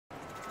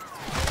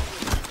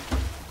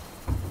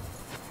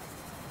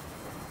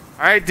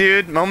Alright,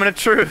 dude. Moment of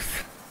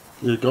truth.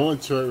 You're going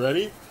to it.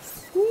 Ready?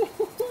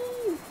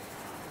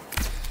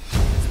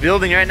 It's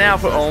building right now.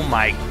 Oh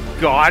my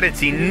god,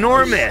 it's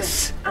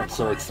enormous. I'm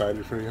so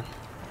excited for you.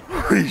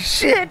 Holy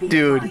shit,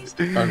 dude.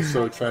 I'm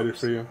so excited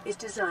for you. Is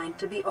designed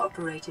to be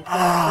operated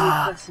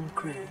by a person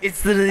crew.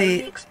 It's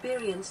literally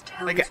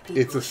like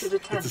it's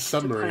a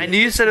submarine. I knew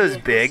you said it was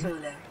big,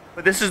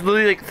 but this is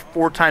literally like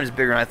 4 times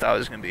bigger than I thought it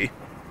was gonna be.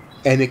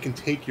 And it can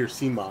take your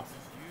sea moth.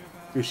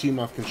 Your sea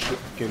moth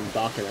can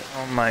dock in it.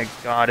 Oh my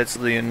god, it's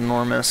literally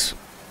enormous.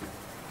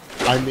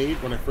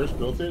 When I first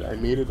built it, I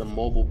made it a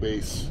mobile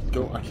base.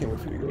 I can't wait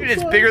for you to go. Dude,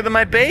 it's bigger than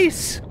my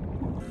base.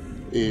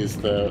 Is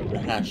the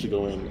hatch to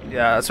go in.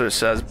 Yeah, that's what it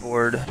says.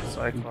 Board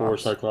Cyclops. Board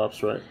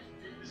Cyclops, right.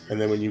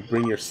 And then when you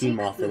bring your sea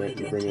moth in it,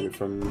 you bring it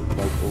from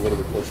like a little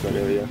bit close to that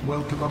area.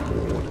 Welcome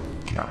aboard,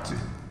 Captain.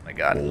 Oh my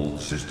god. All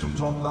systems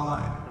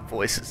online. The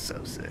voice is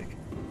so sick.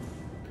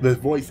 The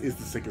voice is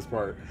the sickest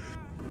part.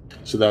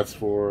 So that's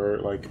for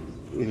like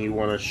when you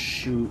want to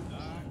shoot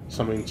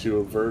something to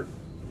avert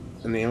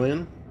an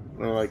alien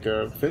or like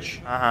a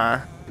fish.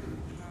 And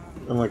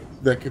like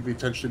that could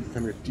potentially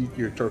become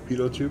your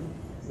torpedo tube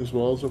as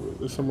well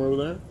as somewhere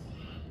over there.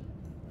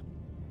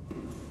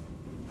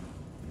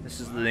 This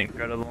is really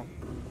incredible.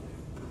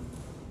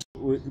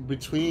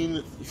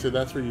 So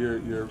that's where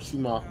your sea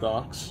moth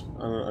docks.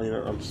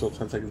 I'm still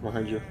 10 seconds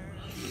behind you.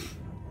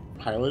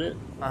 Pilot it.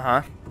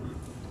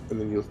 And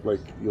then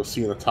you'll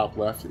see in the top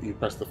left that you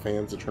press the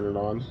fans to turn it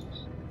on.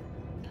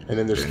 And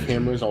then there's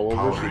cameras all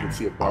over, so you can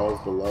see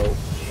above, below.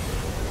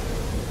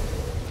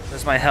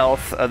 There's my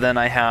health. Then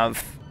I have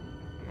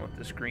what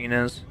this green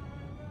is.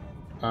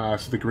 So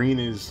the green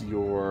is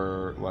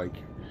your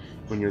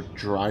when you're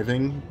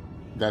driving.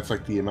 That's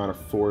like the amount of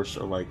force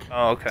or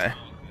Oh, okay.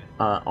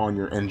 On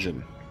your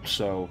engine.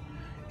 So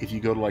if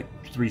you go to like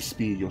 3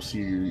 speed, you'll see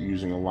you're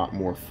using a lot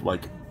more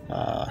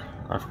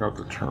I forgot what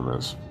the term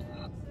is.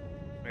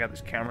 We got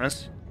these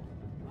cameras.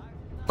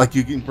 Like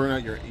you can burn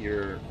out your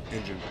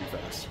engine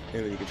pretty fast,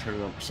 and then you can turn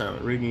it on for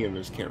silent rigging, and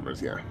there's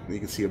cameras. Yeah, and you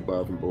can see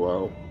above and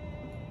below.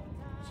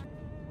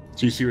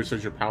 So you see where it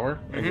says your power,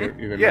 and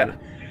yeah.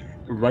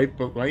 Right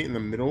in the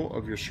middle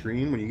of your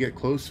screen, when you get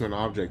close to an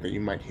object that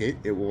you might hit,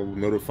 it will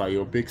notify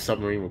you. A big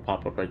submarine will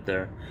pop up right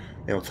there,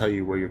 and it'll tell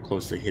you where you're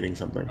close to hitting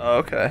something. Oh,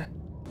 okay.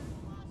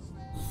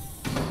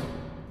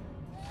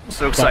 I'm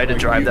so excited to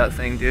drive that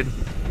thing, dude.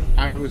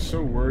 I was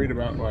so worried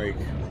about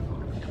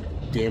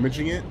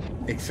damaging it,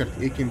 except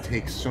it can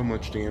take so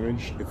much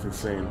damage. It's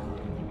insane.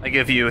 Like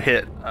if you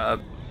hit.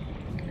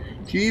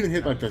 If you even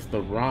hit like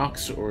the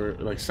rocks or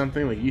like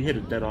something, like you hit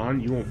it dead on,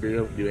 you won't be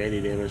able to do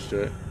any damage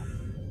to it.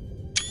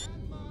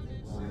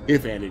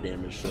 If any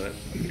damage to it.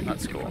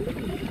 That's cool.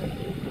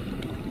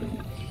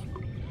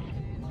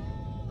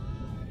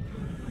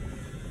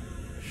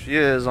 She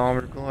is all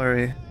her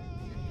glory.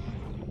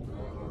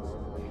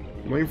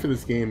 I'm waiting for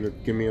this game to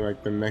give me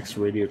like the next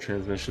radio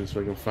transmission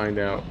so I can find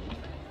out.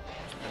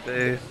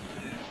 Base.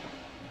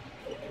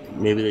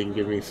 Maybe they can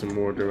give me some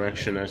more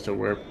direction as to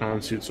where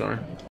pound suits are.